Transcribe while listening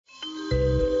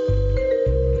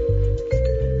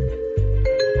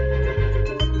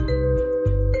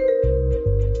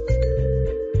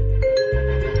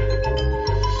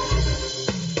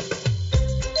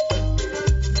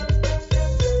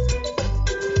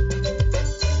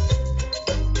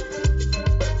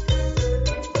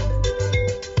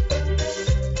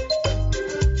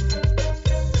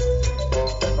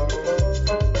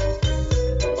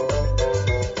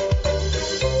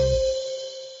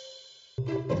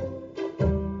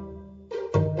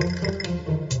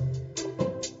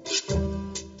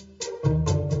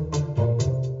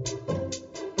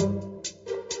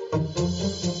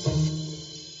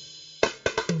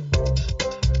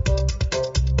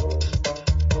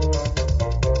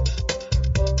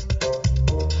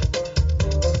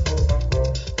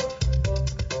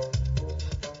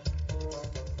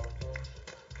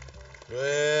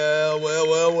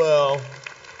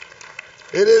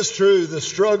It is true. The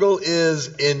struggle is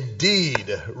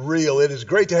indeed real. It is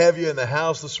great to have you in the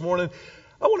house this morning.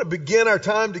 I want to begin our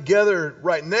time together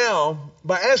right now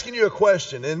by asking you a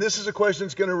question. And this is a question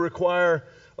that's going to require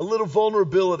a little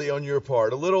vulnerability on your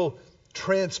part, a little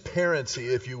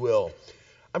transparency, if you will.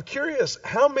 I'm curious,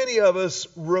 how many of us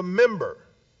remember,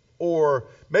 or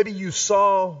maybe you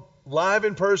saw live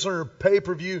in person or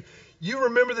pay-per-view, you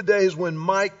remember the days when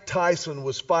Mike Tyson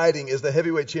was fighting as the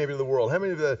heavyweight champion of the world. How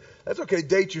many of you, that's okay,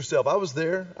 date yourself. I was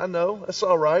there. I know. That's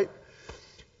all right.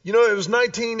 You know, it was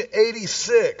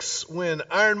 1986 when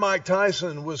Iron Mike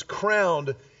Tyson was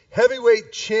crowned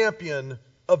heavyweight champion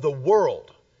of the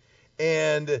world.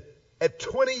 And at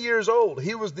 20 years old,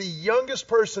 he was the youngest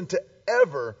person to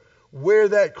ever wear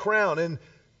that crown. And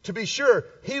to be sure,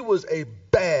 he was a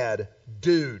bad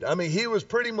dude. I mean, he was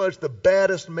pretty much the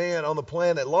baddest man on the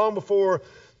planet long before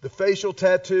the facial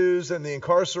tattoos and the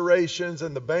incarcerations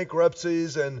and the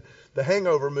bankruptcies and the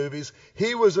Hangover movies.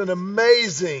 He was an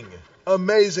amazing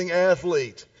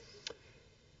athlete.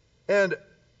 And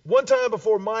one time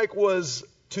before Mike was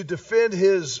to defend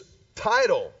his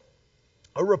title,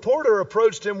 a reporter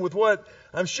approached him with what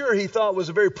I'm sure he thought was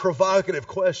a very provocative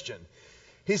question.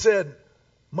 He said,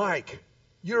 "Mike,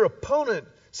 your opponent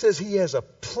says he has a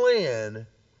plan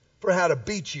for how to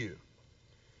beat you."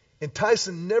 And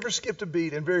Tyson never skipped a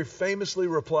beat and very famously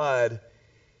replied,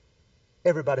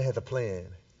 "Everybody has a plan."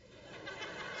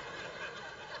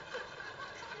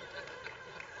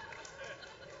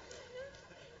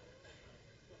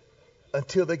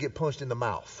 Until they get punched in the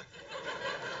mouth.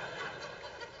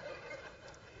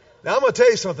 Now, I'm going to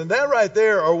tell you something. That right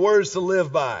there are words to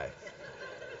live by.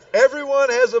 Everyone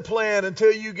has a plan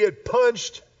until you get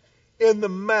punched in the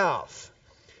mouth.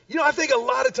 You know, I think a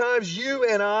lot of times you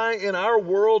and I, in our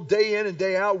world, day in and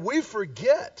day out, we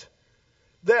forget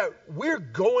that we're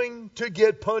going to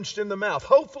get punched in the mouth.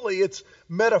 Hopefully it's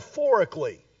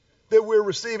metaphorically that we're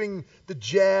receiving the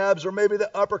jabs or maybe the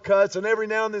uppercuts, and every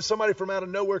now and then somebody from out of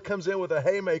nowhere comes in with a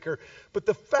haymaker. But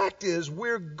the fact is,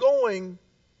 we're going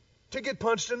to get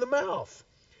punched in the mouth.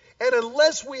 And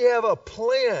unless we have a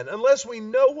plan, unless we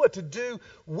know what to do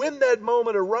when that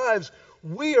moment arrives,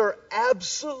 we are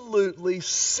absolutely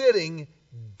sitting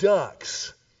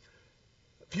ducks.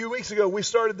 A few weeks ago, we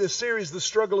started this series, The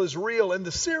Struggle is Real, and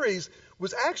the series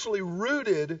was actually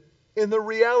rooted in the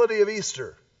reality of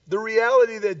Easter, the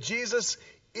reality that Jesus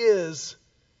is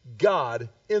God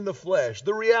in the flesh,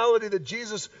 the reality that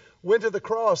Jesus went to the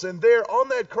cross, and there on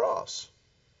that cross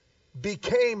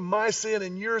became my sin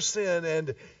and your sin,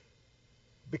 and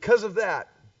because of that,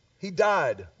 he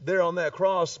died there on that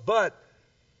cross. But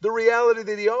the reality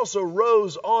that he also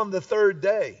rose on the third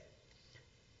day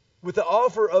with the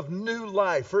offer of new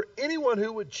life for anyone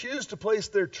who would choose to place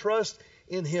their trust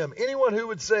in him. Anyone who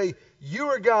would say, "You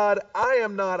are God, I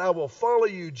am not, I will follow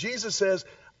you." Jesus says,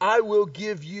 "I will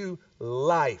give you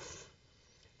life."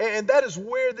 And that is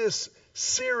where this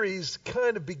series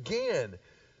kind of began.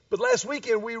 But last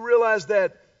weekend we realized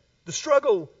that the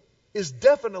struggle is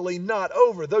definitely not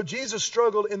over. Though Jesus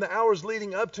struggled in the hours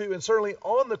leading up to and certainly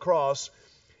on the cross,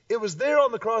 it was there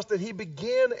on the cross that he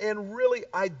began and really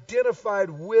identified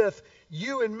with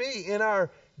you and me in our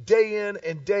day in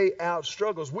and day out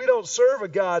struggles. We don't serve a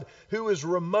God who is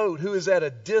remote, who is at a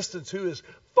distance, who is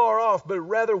far off, but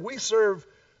rather we serve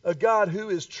a God who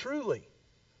is truly,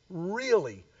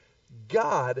 really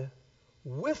God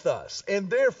with us. And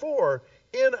therefore,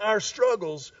 in our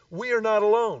struggles, we are not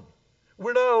alone.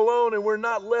 We're not alone, and we're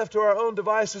not left to our own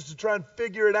devices to try and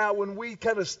figure it out when we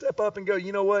kind of step up and go,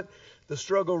 you know what? The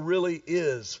struggle really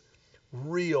is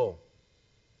real.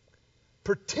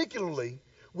 Particularly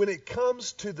when it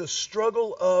comes to the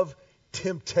struggle of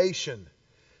temptation.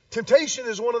 Temptation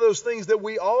is one of those things that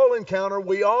we all encounter,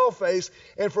 we all face,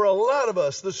 and for a lot of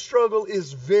us, the struggle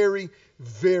is very,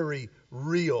 very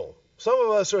real. Some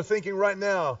of us are thinking right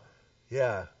now,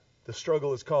 yeah, the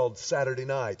struggle is called Saturday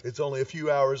night. It's only a few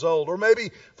hours old. Or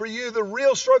maybe for you, the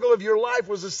real struggle of your life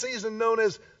was a season known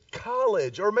as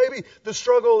college. Or maybe the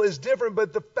struggle is different,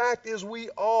 but the fact is we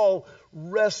all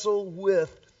wrestle with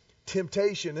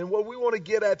temptation. And what we want to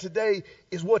get at today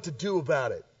is what to do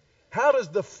about it. How does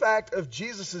the fact of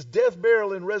Jesus' death,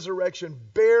 burial, and resurrection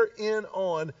bear in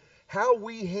on how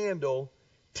we handle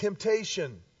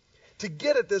temptation? To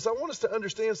get at this, I want us to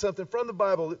understand something from the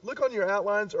Bible. Look on your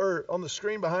outlines or on the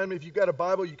screen behind me. If you've got a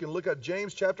Bible, you can look up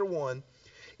James chapter 1.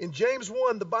 In James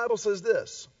 1, the Bible says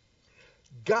this: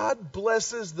 God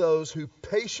blesses those who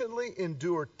patiently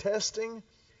endure testing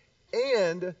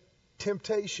and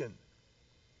temptation.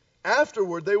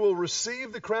 Afterward, they will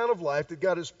receive the crown of life that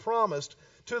God has promised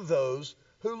to those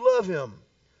who love him.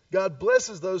 God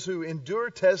blesses those who endure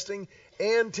testing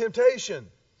and temptation.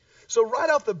 So right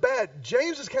off the bat,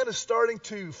 James is kind of starting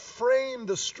to frame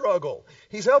the struggle.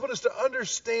 He's helping us to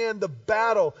understand the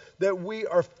battle that we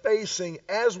are facing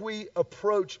as we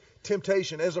approach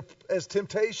temptation, as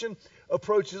temptation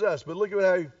approaches us. But look at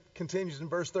how he continues in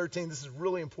verse 13. This is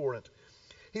really important.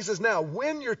 He says, now,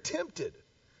 when you're tempted,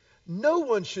 no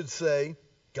one should say,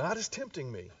 God is tempting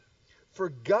me. For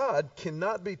God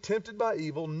cannot be tempted by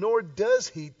evil, nor does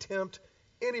he tempt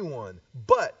anyone.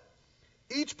 But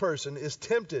each person is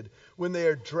tempted when they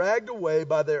are dragged away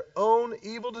by their own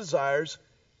evil desires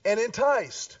and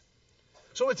enticed.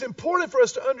 So it's important for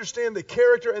us to understand the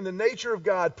character and the nature of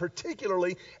God,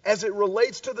 particularly as it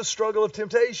relates to the struggle of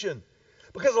temptation.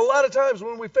 Because a lot of times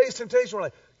when we face temptation, we're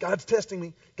like, God's testing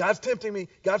me, God's tempting me,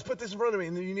 God's put this in front of me.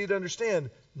 And you need to understand,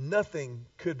 nothing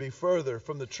could be further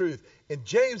from the truth. And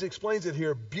James explains it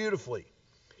here beautifully.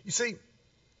 You see,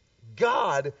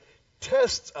 God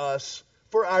tests us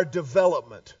for our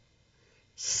development.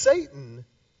 Satan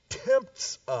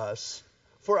tempts us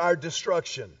for our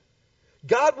destruction.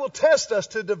 God will test us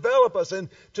to develop us and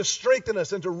to strengthen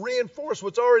us and to reinforce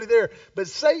what's already there. But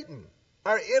Satan,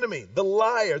 our enemy, the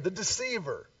liar, the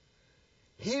deceiver,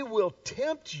 he will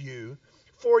tempt you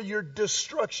for your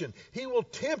destruction. He will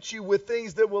tempt you with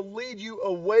things that will lead you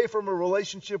away from a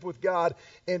relationship with God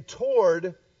and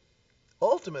toward,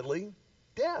 ultimately,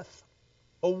 death.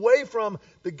 Away from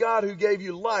the God who gave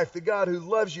you life, the God who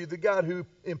loves you, the God who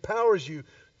empowers you,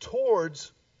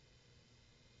 towards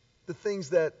the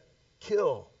things that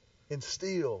kill and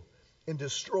steal and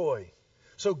destroy.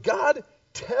 So God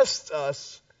tests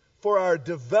us for our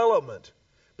development,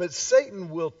 but Satan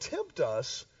will tempt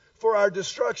us for our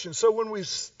destruction. So when we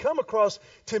come across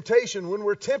temptation, when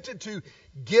we're tempted to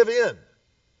give in,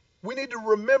 we need to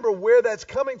remember where that's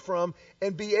coming from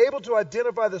and be able to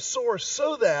identify the source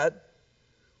so that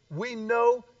we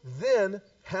know then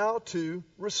how to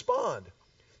respond.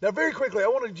 Now, very quickly, I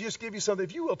want to just give you something.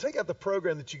 If you will, take out the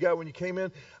program that you got when you came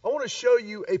in. I want to show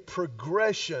you a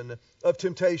progression of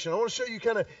temptation. I want to show you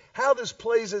kind of how this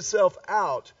plays itself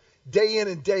out day in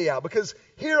and day out. Because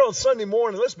here on Sunday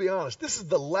morning, let's be honest, this is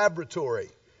the laboratory.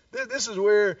 This is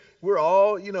where we're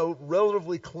all,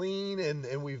 relatively clean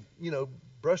and we've,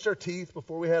 brushed our teeth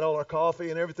before we had all our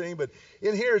coffee and everything. But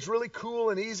in here, it's really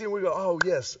cool and easy. And we go, oh,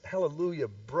 yes, hallelujah,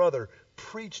 brother.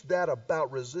 Preach that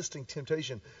about resisting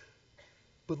temptation.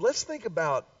 But let's think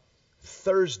about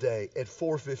Thursday at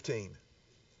 4:15.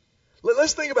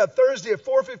 Let's think about Thursday at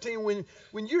 4:15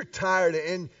 when you're tired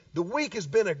and the week has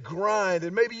been a grind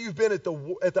and maybe you've been at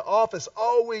the office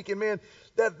all week and man,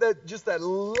 that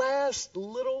last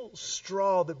little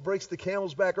straw that breaks the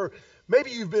camel's back, or maybe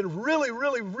you've been really,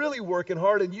 really, really working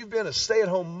hard and you've been a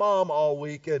stay-at-home mom all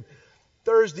week and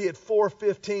Thursday at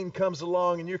 4:15 comes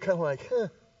along and you're kind of like,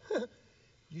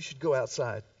 you should go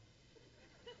outside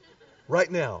right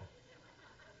now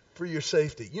for your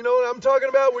safety. You know what I'm talking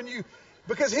about?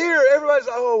 Because here everybody's,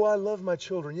 oh, I love my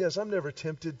children. Yes, I'm never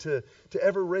tempted to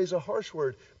ever raise a harsh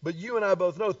word. But you and I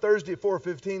both know Thursday at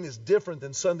 4:15 is different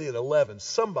than Sunday at 11.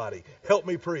 Somebody help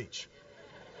me preach.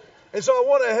 And so I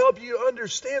want to help you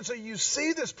understand so you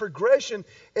see this progression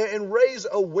and raise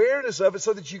awareness of it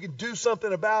so that you can do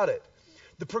something about it.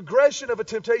 The progression of a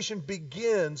temptation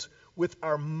begins with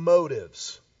our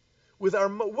motives.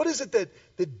 What is it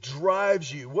that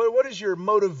drives you? What is your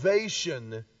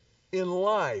motivation in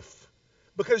life?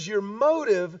 Because your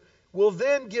motive will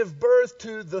then give birth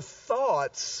to the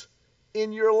thoughts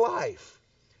in your life.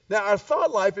 Now, our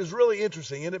thought life is really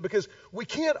interesting, isn't it? Because we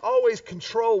can't always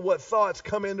control what thoughts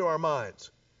come into our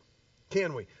minds,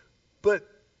 can we? But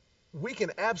we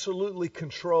can absolutely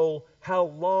control how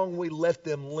long we let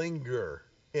them linger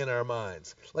in our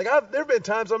minds. Like there have been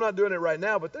times, I'm not doing it right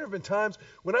now, but there have been times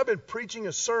when I've been preaching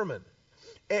a sermon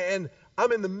and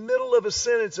I'm in the middle of a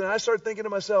sentence and I start thinking to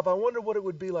myself, I wonder what it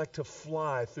would be like to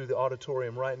fly through the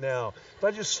auditorium right now if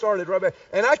I just started right back.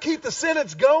 And I keep the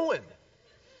sentence going.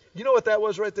 You know what that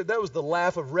was right there? That was the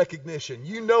laugh of recognition.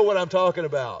 You know what I'm talking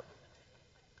about.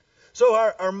 So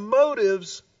our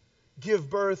motives give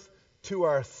birth to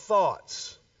our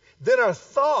thoughts. Then our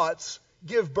thoughts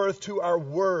give birth to our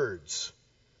words.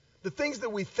 The things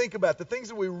that we think about, the things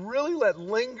that we really let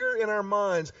linger in our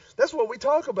minds, that's what we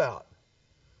talk about.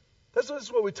 That's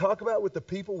what we talk about with the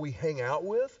people we hang out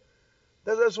with.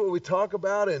 That's what we talk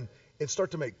about and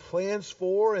start to make plans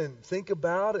for and think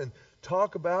about and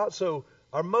talk about. So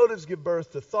our motives give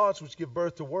birth to thoughts, which give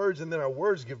birth to words, and then our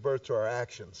words give birth to our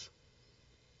actions.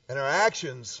 And our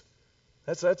actions,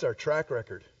 that's our track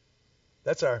record.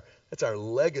 That's our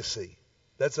legacy.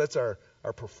 That's our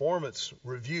performance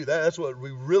review. That's what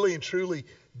we really and truly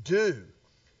do.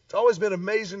 It's always been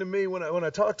amazing to me when I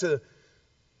talk to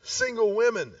single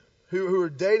women who are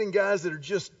dating guys that are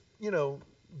just,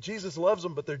 Jesus loves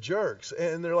them, but they're jerks.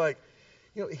 And they're like,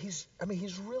 he's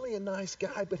really a nice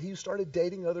guy, but he started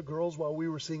dating other girls while we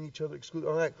were seeing each other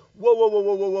exclusively. I'm like,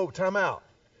 whoa, time out.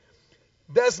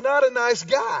 That's not a nice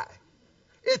guy.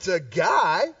 It's a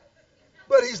guy,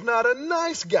 but he's not a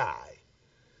nice guy.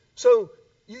 So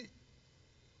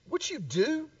what you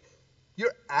do,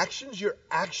 your actions, your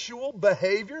actual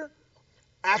behavior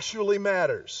actually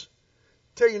matters.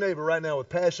 Tell your neighbor right now with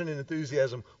passion and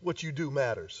enthusiasm, what you do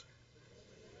matters.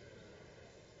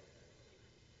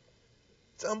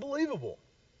 It's unbelievable.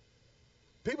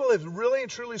 People have really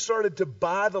and truly started to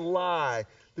buy the lie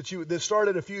that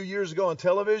started a few years ago on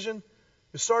television.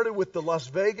 It started with the Las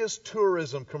Vegas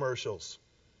tourism commercials.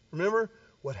 Remember?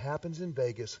 What happens in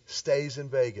Vegas stays in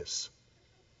Vegas.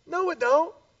 No, it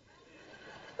don't.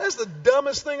 That's the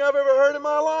dumbest thing I've ever heard in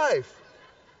my life.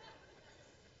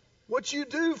 What you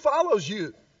do follows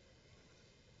you.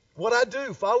 What I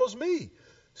do follows me.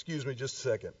 Excuse me just a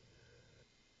second.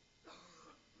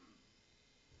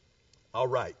 All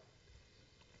right.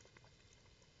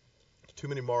 Too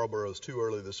many Marlboros too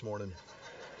early this morning.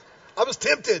 I was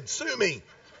tempted. Sue me.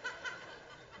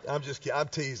 I'm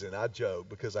teasing. I joke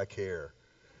because I care.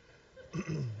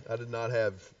 I didn't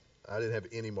have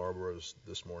any Marlboros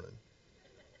this morning.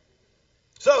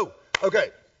 So, okay.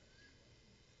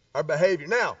 Our behavior.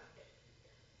 Now,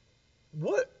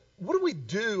 what do we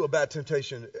do about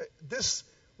temptation?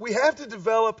 We have to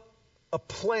develop a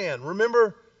plan.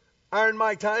 Remember Iron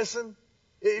Mike Tyson?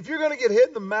 If you're going to get hit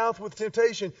in the mouth with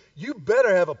temptation, you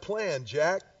better have a plan,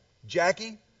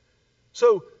 Jackie.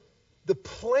 So the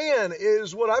plan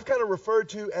is what I've kind of referred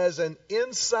to as an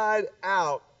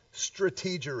inside-out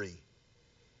strategery.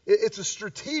 It's a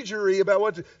strategery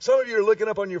about some of you are looking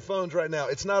up on your phones right now.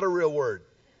 It's not a real word.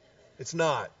 It's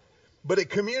not. But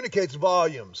it communicates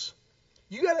volumes.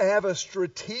 You got to have a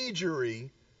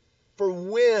strategery for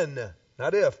when,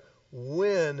 not if,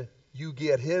 when you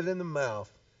get hit in the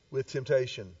mouth with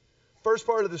temptation. First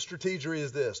part of the strategery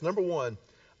is this. Number one,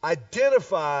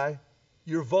 identify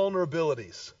your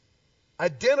vulnerabilities.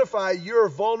 Identify your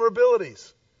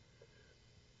vulnerabilities.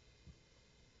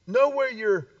 Know where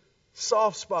your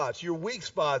soft spots, your weak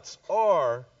spots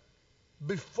are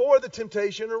before the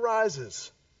temptation arises,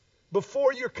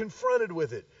 before you're confronted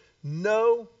with it.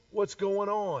 Know what's going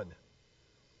on.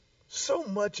 So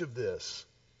much of this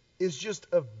is just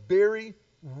a very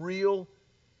real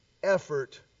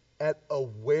effort at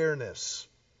awareness,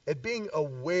 at being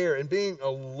aware and being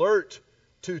alert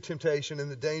to temptation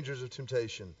and the dangers of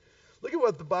temptation. Look at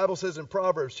what the Bible says in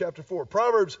Proverbs chapter 4.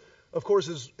 Proverbs, of course,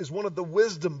 is one of the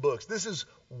wisdom books. This is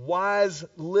wise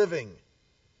living.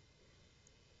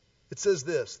 It says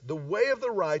this: the way of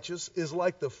the righteous is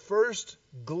like the first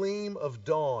gleam of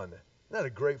dawn. Isn't that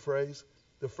a great phrase?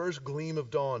 The first gleam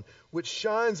of dawn, which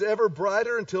shines ever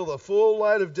brighter until the full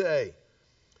light of day.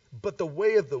 But the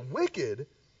way of the wicked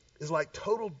is like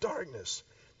total darkness.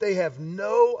 They have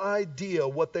no idea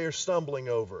what they are stumbling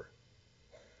over.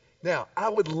 Now, I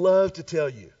would love to tell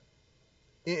you,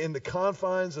 in the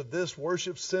confines of this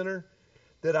worship center,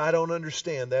 that I don't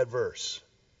understand that verse.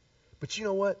 But you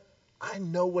know what? I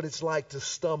know what it's like to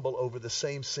stumble over the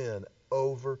same sin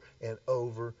over and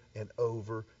over and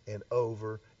over and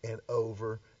over and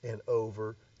over and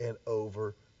over and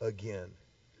over again.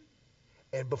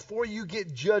 And before you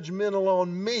get judgmental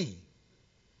on me,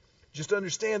 just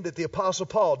understand that the Apostle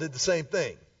Paul did the same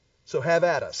thing. So have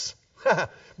at us.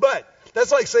 But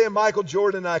that's like saying Michael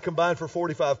Jordan and I combined for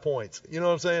 45 points. You know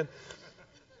what I'm saying?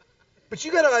 But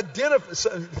you got to identify.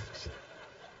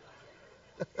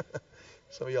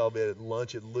 Some of y'all be at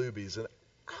lunch at Luby's and,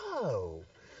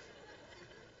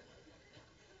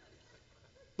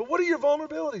 But what are your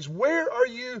vulnerabilities? Where are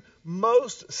you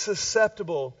most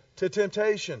susceptible to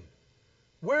temptation?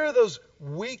 Where are those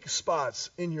weak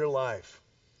spots in your life?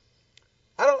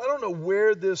 I don't know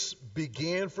where this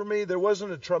began for me. There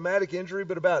wasn't a traumatic injury,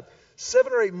 but about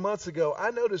 7 or 8 months ago,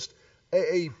 I noticed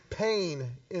a pain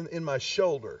in my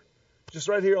shoulder, just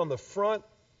right here on the front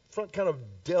kind of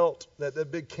delt,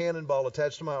 that big cannonball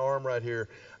attached to my arm right here.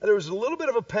 There was a little bit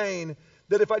of a pain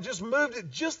that if I just moved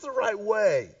it just the right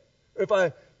way, if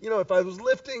I was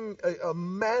lifting a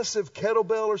massive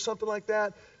kettlebell or something like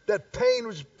that, that pain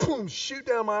would just boom, shoot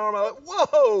down my arm. I was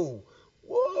like,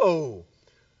 whoa.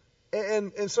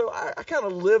 And so I kind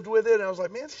of lived with it, and I was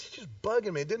like, man, this is just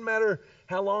bugging me. It didn't matter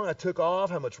how long I took off,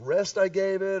 how much rest I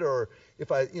gave it, or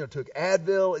if I took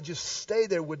Advil. It just stayed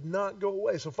there, would not go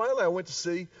away. So finally I went to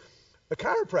see a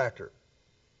chiropractor.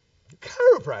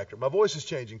 My voice is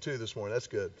changing too this morning. That's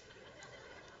good.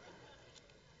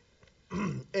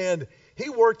 And he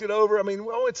worked it over. I mean,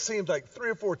 well, it seems like 3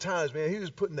 or 4 times, man. He was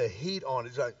putting the heat on it.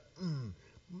 He's like,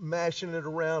 mashing it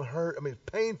around, hurt. I mean,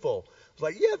 painful. It's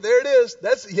like, yeah, there it is.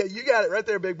 Yeah, you got it right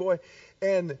there, big boy.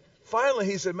 And finally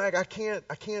he said, Mac, I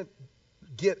can't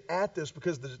get at this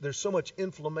because there's so much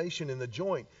inflammation in the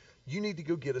joint. You need to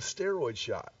go get a steroid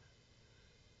shot.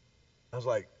 I was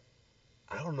like,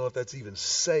 I don't know if that's even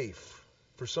safe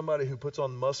for somebody who puts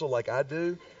on muscle like I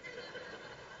do.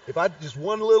 If I just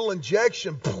one little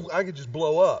injection, I could just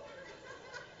blow up.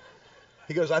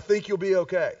 He goes, I think you'll be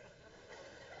okay.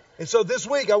 And so this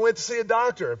week I went to see a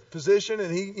doctor, a physician,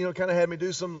 and he, kind of had me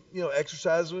do some,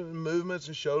 exercises and movements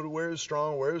and showed where it was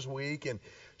strong, where it was weak. And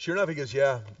sure enough, he goes,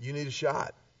 yeah, you need a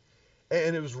shot.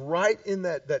 And it was right in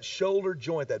that shoulder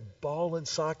joint, that ball and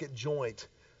socket joint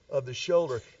of the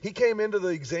shoulder. He came into the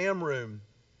exam room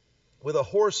with a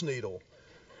horse needle.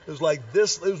 It was like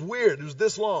this. It was weird. It was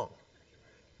this long,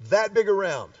 that big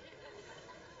around.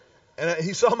 And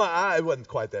he saw my eye. It wasn't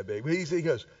quite that big. But he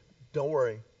goes, don't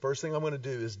worry. First thing I'm going to do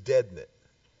is deaden it.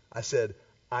 I said,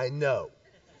 I know.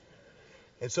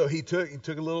 And so he took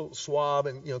a little swab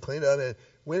and, cleaned it up and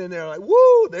went in there like,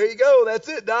 woo, there you go. That's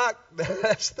it, doc.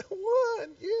 That's the one.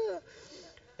 Yeah.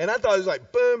 And I thought it was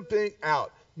like, boom, bing,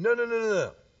 out.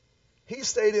 No. He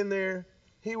stayed in there.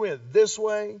 He went this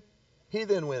way. He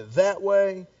then went that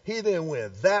way. He then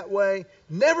went that way.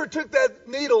 Never took that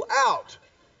needle out.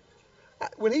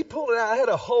 When he pulled it out, I had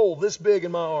a hole this big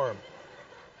in my arm.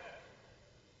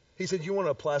 He said, you want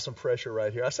to apply some pressure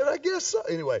right here? I said, I guess so.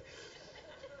 Anyway.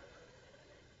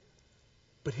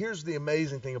 But here's the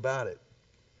amazing thing about it.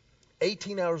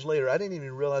 18 hours later, I didn't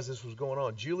even realize this was going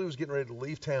on. Julie was getting ready to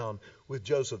leave town with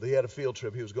Joseph. They had a field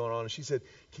trip he was going on. And she said,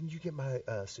 can you get my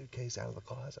suitcase out of the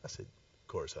closet? I said, of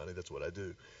course, honey, that's what I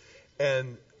do.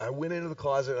 And I went into the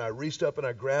closet and I reached up and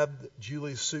I grabbed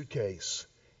Julie's suitcase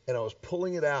and I was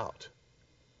pulling it out.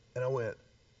 And I went,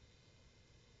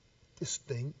 this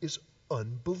thing is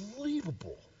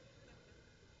unbelievable.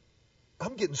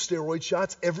 I'm getting steroid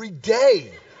shots every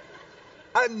day.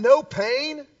 I had no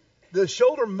pain. The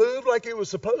shoulder moved like it was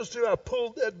supposed to. I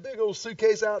pulled that big old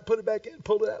suitcase out, put it back in,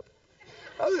 pulled it out.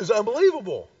 It was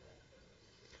unbelievable.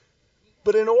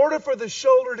 But in order for the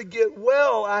shoulder to get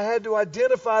well, I had to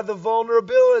identify the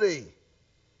vulnerability.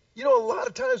 A lot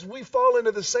of times we fall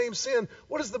into the same sin.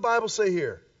 What does the Bible say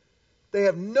here? They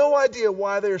have no idea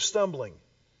why they're stumbling.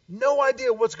 No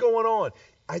idea what's going on.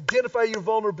 Identify your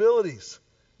vulnerabilities.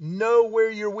 Know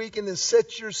where you're weak and then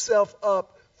set yourself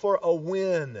up for a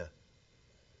win.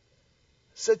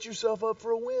 Set yourself up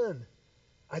for a win.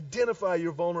 Identify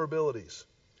your vulnerabilities.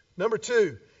 Number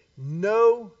 2,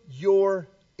 know your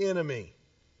enemy.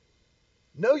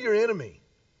 Know your enemy.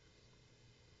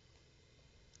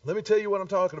 Let me tell you what I'm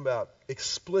talking about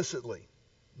explicitly.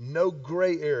 No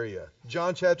gray area.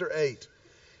 John chapter 8.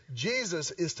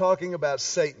 Jesus is talking about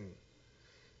Satan.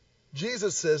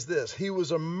 Jesus says this, he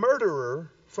was a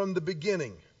murderer from the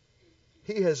beginning.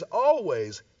 He has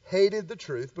always hated the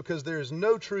truth because there is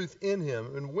no truth in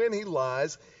him. And when he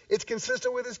lies, it's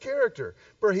consistent with his character.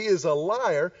 For he is a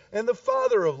liar and the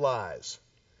father of lies.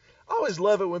 I always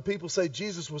love it when people say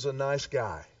Jesus was a nice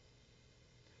guy.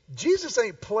 Jesus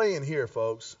ain't playing here,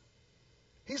 folks.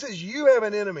 He says, you have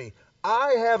an enemy.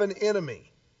 I have an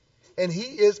enemy. And he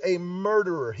is a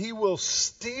murderer. He will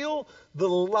steal the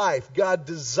life God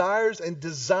desires and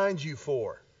designs you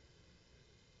for.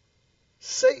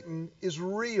 Satan is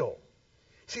real.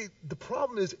 See, the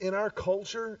problem is in our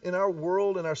culture, in our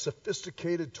world, in our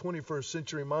sophisticated 21st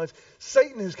century minds,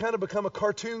 Satan has kind of become a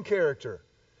cartoon character.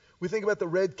 We think about the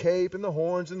red cape and the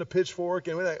horns and the pitchfork,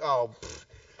 and we think,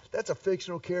 that's a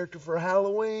fictional character for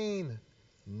Halloween.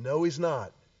 No, he's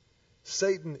not.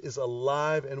 Satan is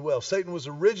alive and well. Satan was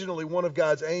originally one of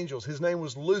God's angels. His name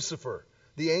was Lucifer,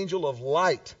 the angel of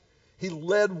light. He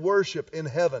led worship in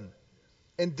heaven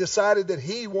and decided that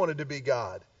he wanted to be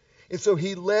God. And so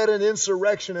he led an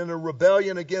insurrection and a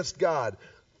rebellion against God.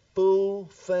 Full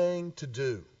thing to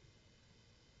do.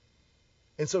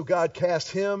 And so God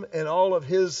cast him and all of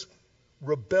his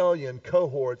rebellion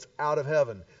cohorts out of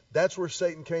heaven. That's where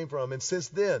Satan came from. And since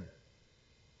then,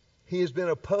 he has been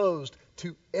opposed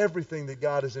to everything that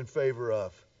God is in favor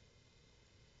of.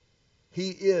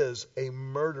 He is a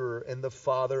murderer and the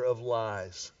father of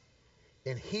lies.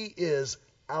 And he is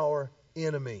our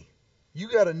enemy. You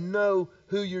got to know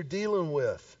who you're dealing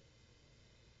with.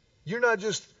 You're not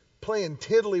just playing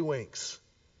tiddlywinks.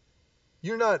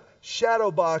 You're not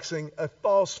shadowboxing a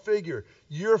false figure.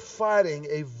 You're fighting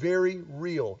a very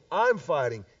real, I'm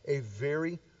fighting a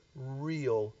very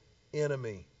real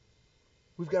enemy.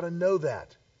 We've got to know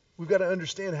that. We've got to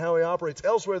understand how he operates.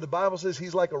 Elsewhere, the Bible says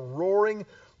he's like a roaring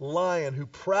lion who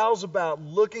prowls about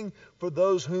looking for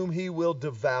those whom he will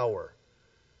devour.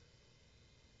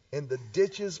 And the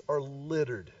ditches are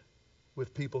littered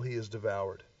with people he has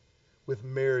devoured, with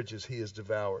marriages he has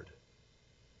devoured,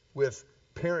 with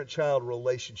parent-child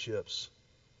relationships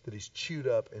that he's chewed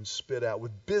up and spit out,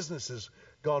 with businesses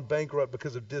gone bankrupt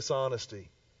because of dishonesty,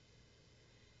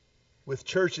 with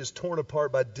churches torn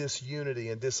apart by disunity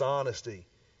and dishonesty.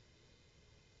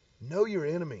 Know your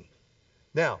enemy.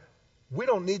 Now, we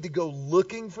don't need to go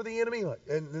looking for the enemy.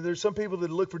 And there's some people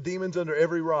that look for demons under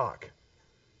every rock.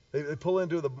 They pull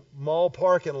into the mall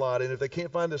parking lot, and if they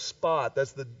can't find a spot,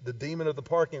 that's the demon of the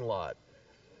parking lot.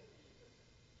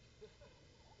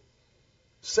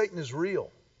 Satan is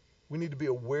real. We need to be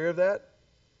aware of that.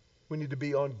 We need to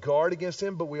be on guard against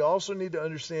him, but we also need to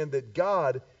understand that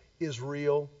God is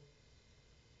real,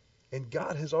 and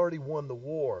God has already won the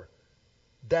war.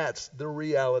 That's the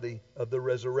reality of the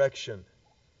resurrection.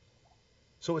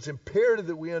 So it's imperative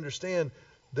that we understand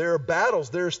there are battles,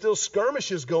 there are still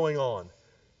skirmishes going on.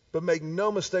 But make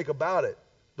no mistake about it,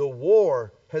 the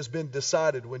war has been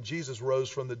decided when Jesus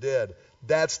rose from the dead.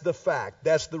 That's the fact.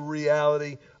 That's the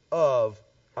reality of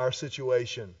our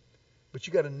situation. But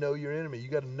you got to know your enemy. You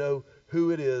got to know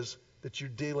who it is that you're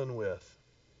dealing with.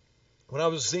 When I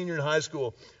was a senior in high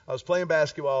school, I was playing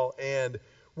basketball, and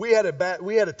we had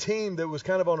a team that was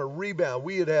kind of on a rebound.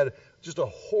 We had just a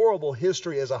horrible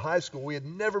history as a high school. We had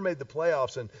never made the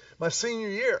playoffs. And my senior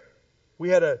year, we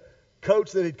had a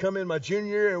coach that had come in my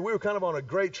junior year, and we were kind of on a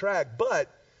great track.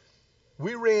 But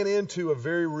we ran into a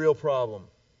very real problem.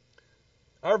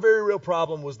 Our very real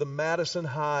problem was the Madison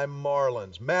High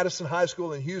Marlins. Madison High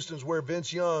School in Houston is where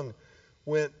Vince Young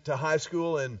went to high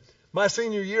school. And my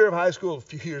senior year of high school, a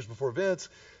few years before Vince,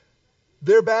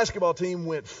 their basketball team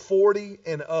went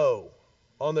 40-0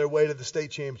 on their way to the state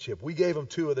championship. We gave them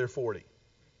 2 of their 40.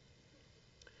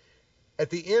 At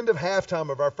the end of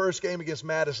halftime of our first game against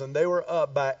Madison, they were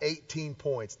up by 18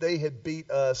 points. They had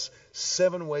beat us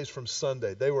 7 ways from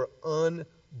Sunday. They were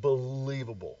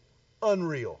unbelievable,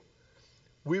 unreal.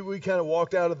 We kind of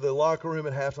walked out of the locker room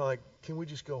at halftime like, can we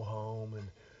just go home? And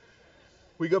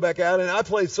we go back out, and I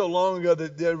played so long ago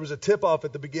that there was a tip-off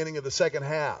at the beginning of the second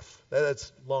half.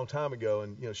 That's a long time ago,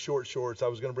 and short shorts. I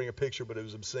was going to bring a picture, but it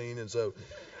was obscene, and so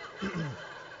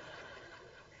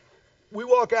we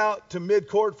walk out to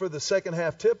midcourt for the second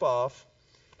half tip-off,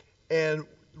 and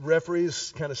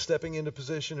referee's kind of stepping into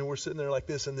position, and we're sitting there like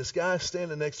this, and this guy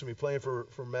standing next to me playing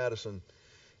for Madison,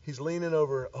 he's leaning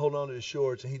over, holding on to his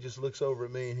shorts, and he just looks over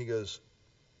at me, and he goes,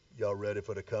 "Y'all ready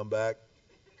for the comeback?"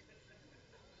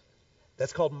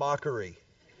 That's called mockery.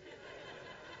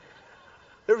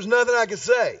 There was nothing I could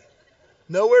say.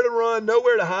 Nowhere to run,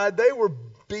 nowhere to hide. They were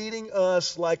beating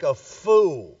us like a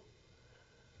fool.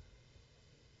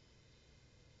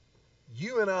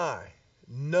 You and I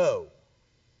know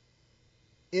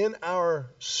in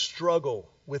our struggle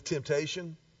with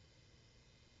temptation,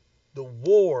 the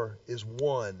war is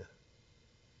won.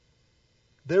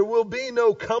 There will be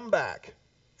no comeback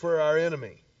for our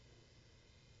enemy.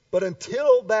 But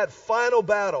until that final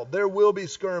battle, there will be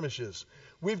skirmishes.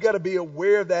 We've got to be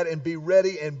aware of that and be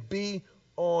ready and be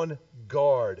on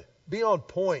guard. Be on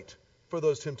point for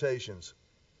those temptations.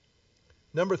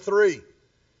 Number 3.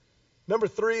 Number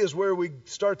 3 is where we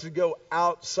start to go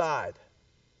outside.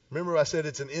 Remember I said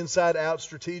it's an inside-out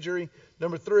strategy?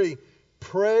 Number 3,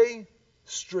 pray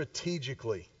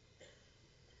strategically.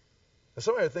 Now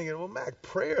somebody are thinking, well, Mac,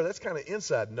 prayer, that's kind of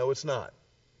inside. No, it's not.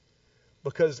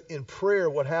 Because in prayer,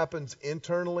 what happens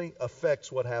internally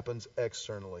affects what happens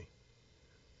externally.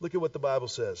 Look at what the Bible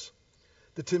says.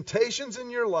 The temptations in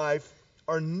your life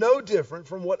are no different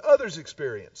from what others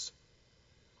experience.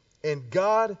 And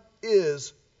God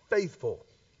is faithful.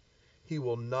 He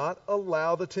will not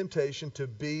allow the temptation to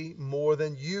be more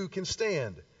than you can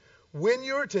stand. When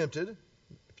you are tempted,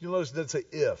 if you notice it doesn't say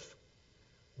if.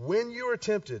 When you are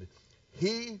tempted,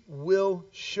 He will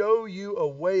show you a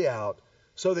way out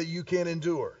so that you can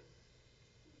endure.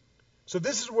 So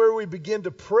this is where we begin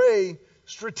to pray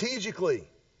strategically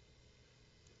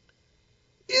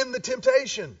in the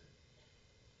temptation.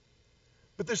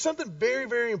 But there's something very,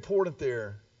 very important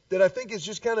there that I think is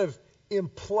just kind of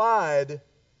implied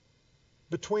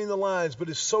between the lines, but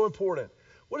is so important.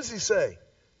 What does he say?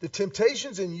 The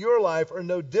temptations in your life are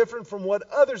no different from what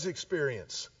others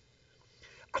experience.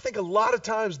 I think a lot of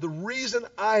times the reason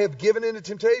I have given in to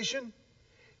temptation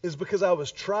is because I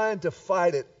was trying to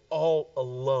fight it all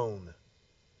alone.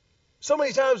 So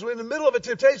many times we're in the middle of a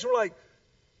temptation, we're like,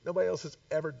 nobody else has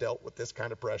ever dealt with this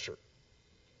kind of pressure.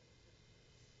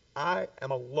 I am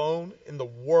alone in the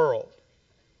world.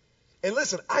 And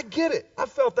listen, I get it. I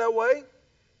felt that way.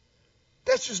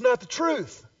 That's just not the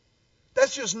truth.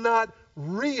 That's just not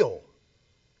real.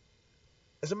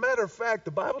 As a matter of fact,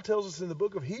 the Bible tells us in the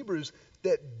book of Hebrews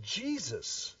that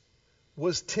Jesus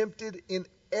was tempted in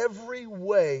every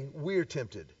way we're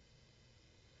tempted.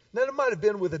 Now, it might have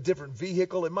been with a different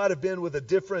vehicle. It might have been with a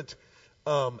different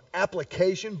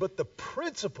application. But the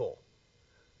principle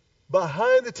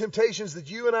behind the temptations that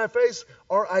you and I face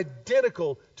are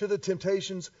identical to the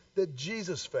temptations that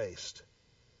Jesus faced.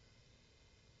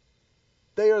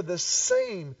 They are the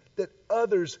same that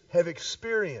others have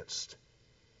experienced.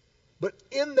 But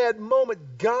in that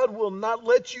moment, God will not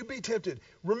let you be tempted.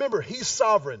 Remember, He's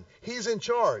sovereign. He's in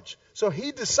charge. So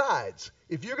He decides.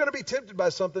 If you're going to be tempted by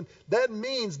something, that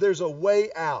means there's a way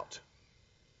out.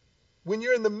 When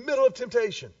you're in the middle of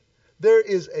temptation, there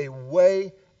is a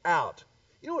way out.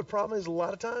 You know what the problem is a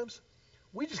lot of times?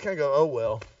 We just kind of go, oh,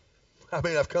 well,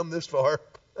 I've come this far.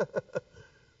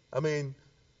 I'm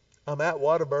at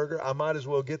Whataburger. I might as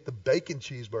well get the bacon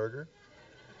cheeseburger.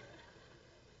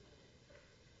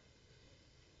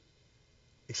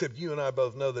 Except you and I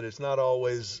both know that it's not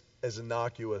always as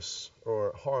innocuous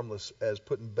or harmless as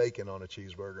putting bacon on a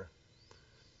cheeseburger.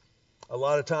 A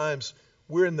lot of times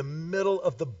we're in the middle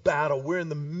of the battle. We're in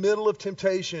the middle of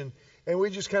temptation, and we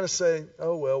just kind of say,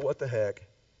 oh, well, what the heck?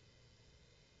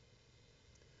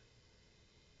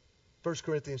 1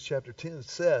 Corinthians chapter 10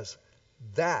 says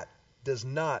that does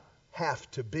not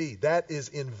have to be. That is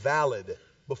invalid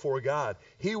before God.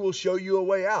 He will show you a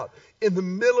way out. In the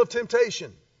middle of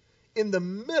temptation, in the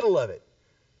middle of it,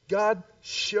 God,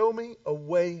 show me a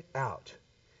way out.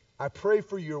 I pray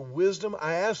for your wisdom.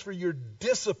 I ask for your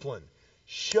discipline.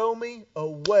 Show me a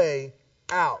way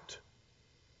out.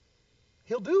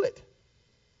 He'll do it.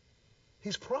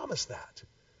 He's promised that.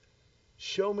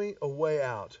 Show me a way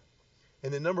out.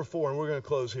 And then number 4, and we're going to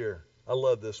close here. I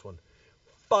love this one.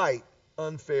 Fight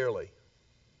unfairly.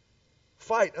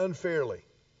 Fight unfairly.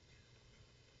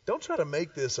 Don't try to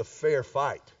make this a fair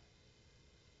fight.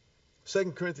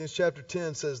 2 Corinthians chapter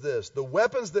 10 says this: the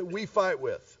weapons that we fight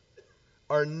with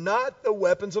are not the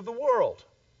weapons of the world.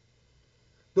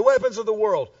 The weapons of the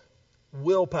world,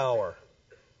 willpower.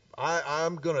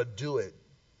 I'm going to do it,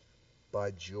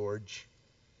 by George.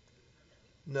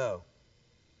 No,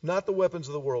 not the weapons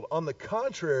of the world. On the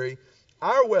contrary,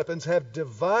 our weapons have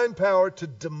divine power to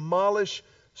demolish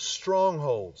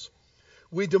strongholds.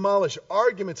 We demolish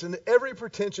arguments and every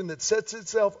pretension that sets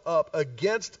itself up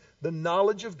against the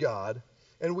knowledge of God,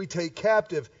 and we take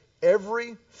captive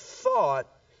every thought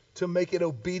to make it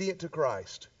obedient to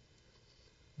Christ.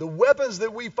 The weapons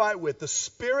that we fight with, the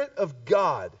Spirit of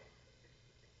God,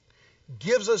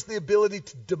 gives us the ability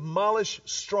to demolish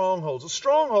strongholds. A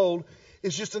stronghold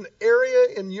is just an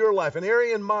area in your life, an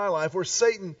area in my life where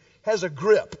Satan has a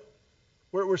grip,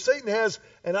 where Satan has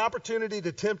an opportunity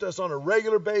to tempt us on a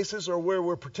regular basis or where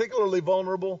we're particularly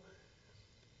vulnerable.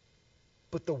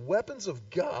 But the weapons of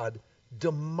God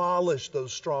demolish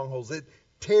those strongholds. It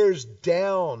tears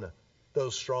down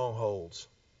those strongholds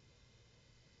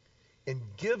and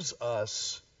gives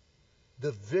us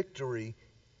the victory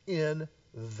in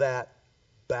that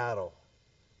battle.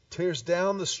 Tears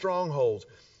down the strongholds.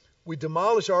 We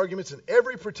demolish arguments and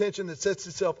every pretension that sets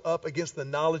itself up against the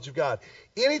knowledge of God.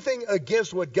 Anything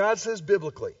against what God says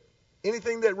biblically,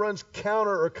 anything that runs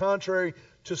counter or contrary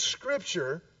to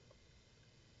Scripture,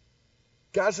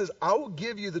 God says, I will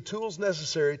give you the tools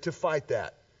necessary to fight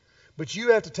that. But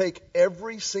you have to take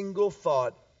every single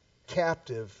thought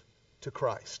captive to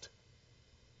Christ.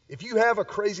 If you have a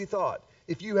crazy thought,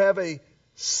 if you have a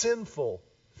sinful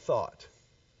thought,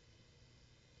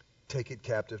 take it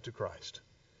captive to Christ.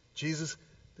 Jesus,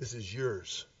 this is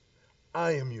yours.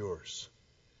 I am yours.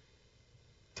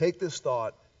 Take this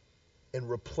thought and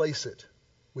replace it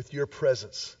with your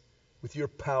presence, with your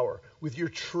power, with your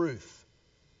truth.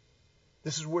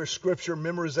 This is where Scripture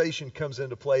memorization comes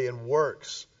into play and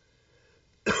works.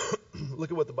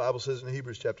 Look at what the Bible says in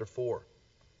Hebrews chapter 4.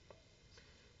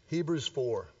 Hebrews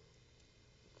 4.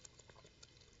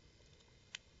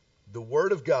 The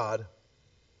Word of God,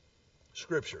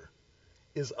 Scripture,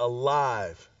 is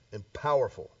alive and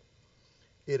powerful.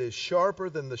 It is sharper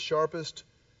than the sharpest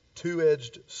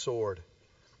two-edged sword,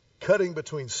 cutting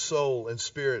between soul and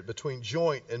spirit, between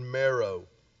joint and marrow.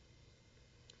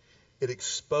 It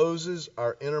exposes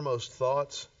our innermost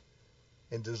thoughts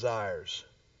and desires.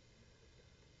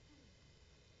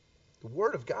 The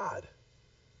Word of God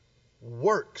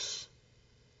works.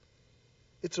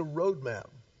 It's a roadmap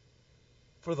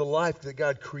for the life that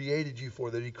God created you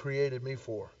for, that He created me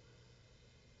for.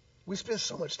 We spend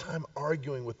so much time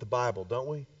arguing with the Bible, don't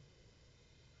we?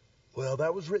 Well,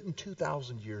 that was written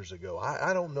 2,000 years ago.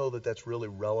 I don't know that that's really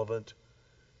relevant.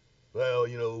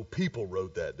 Well, people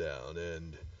wrote that down,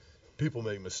 and people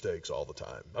make mistakes all the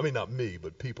time. I mean, not me,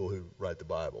 but people who write the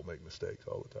Bible make mistakes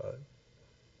all the time.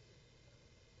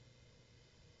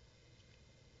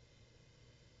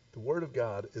 The Word of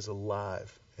God is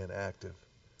alive and active.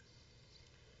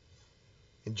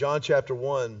 In John chapter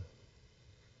 1,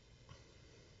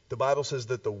 the Bible says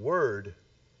that the Word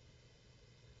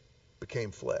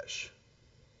became flesh.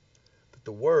 That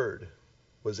the Word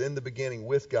was in the beginning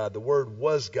with God. The Word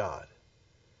was God.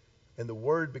 And the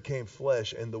Word became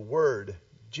flesh. And the Word,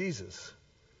 Jesus,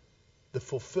 the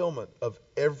fulfillment of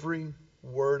every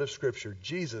word of Scripture,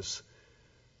 Jesus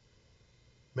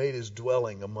made his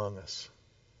dwelling among us.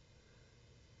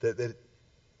 That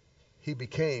he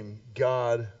became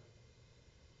God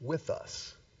with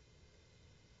us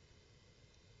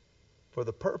for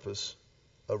the purpose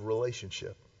of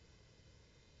relationship,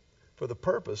 for the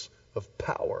purpose of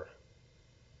power,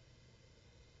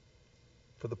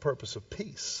 for the purpose of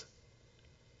peace.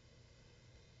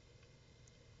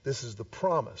 This is the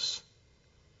promise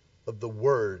of the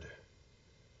Word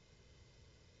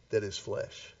that is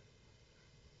flesh.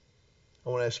 I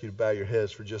want to ask you to bow your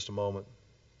heads for just a moment.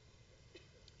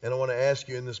 And I want to ask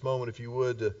you in this moment, if you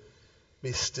would, to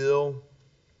be still.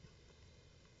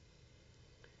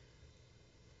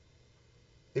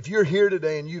 If you're here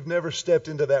today and you've never stepped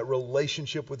into that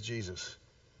relationship with Jesus,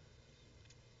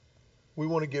 we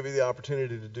want to give you the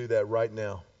opportunity to do that right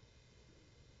now.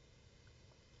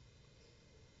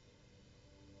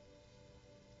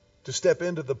 To step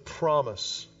into the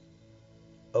promise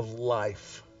of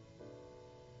life.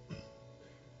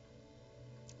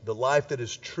 The life that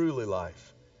is truly life.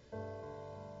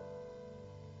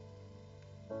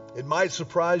 It might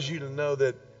surprise you to know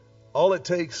that all it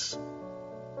takes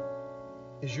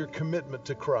is your commitment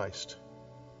to Christ.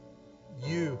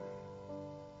 You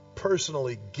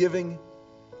personally giving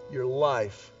your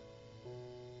life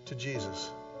to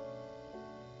Jesus.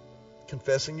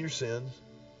 Confessing your sins.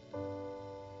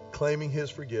 Claiming His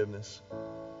forgiveness.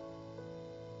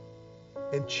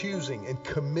 And choosing and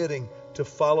committing to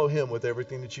follow Him with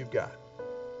everything that you've got.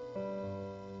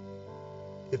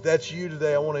 If that's you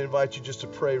today, I want to invite you just to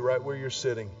pray right where you're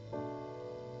sitting.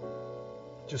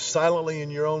 Just silently in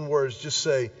your own words, just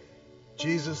say,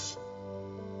 Jesus,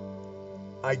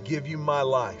 I give you my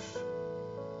life.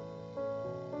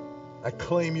 I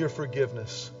claim your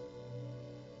forgiveness.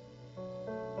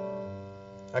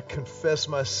 I confess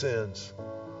my sins.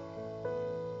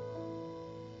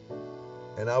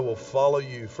 And I will follow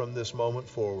you from this moment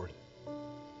forward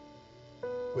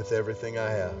with everything I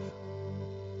have.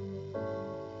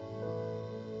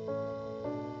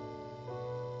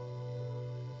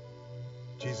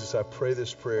 Jesus, I pray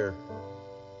this prayer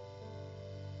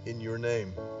in your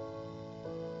name.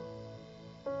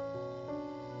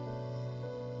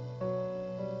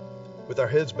 With our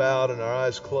heads bowed and our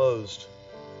eyes closed,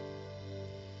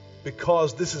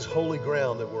 because this is holy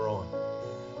ground that we're on.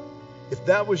 If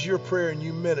that was your prayer and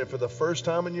you meant it for the first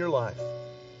time in your life,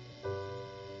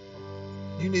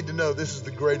 you need to know this is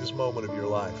the greatest moment of your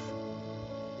life.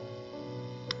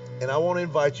 And I want to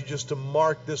invite you just to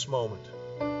mark this moment,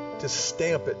 to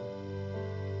stamp it.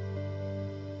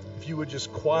 If you would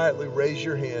just quietly raise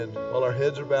your hand while our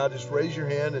heads are bowed, just raise your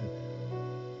hand and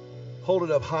hold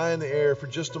it up high in the air for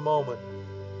just a moment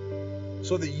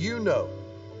so that you know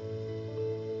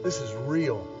this is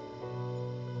real.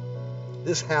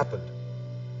 This happened.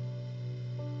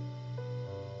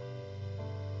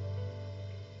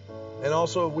 And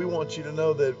also, we want you to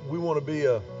know that we want to be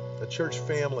a church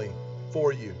family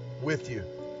for you, with you.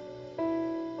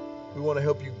 We want to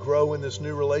help you grow in this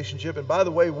new relationship. And by the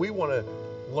way, we want to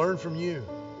learn from you.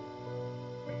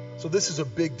 So this is a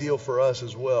big deal for us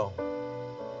as well.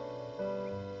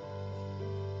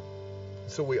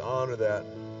 So we honor that.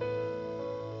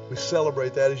 We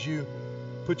celebrate that. As you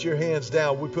put your hands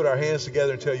down, we put our hands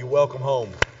together and tell you, welcome home.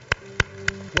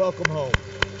 Welcome home.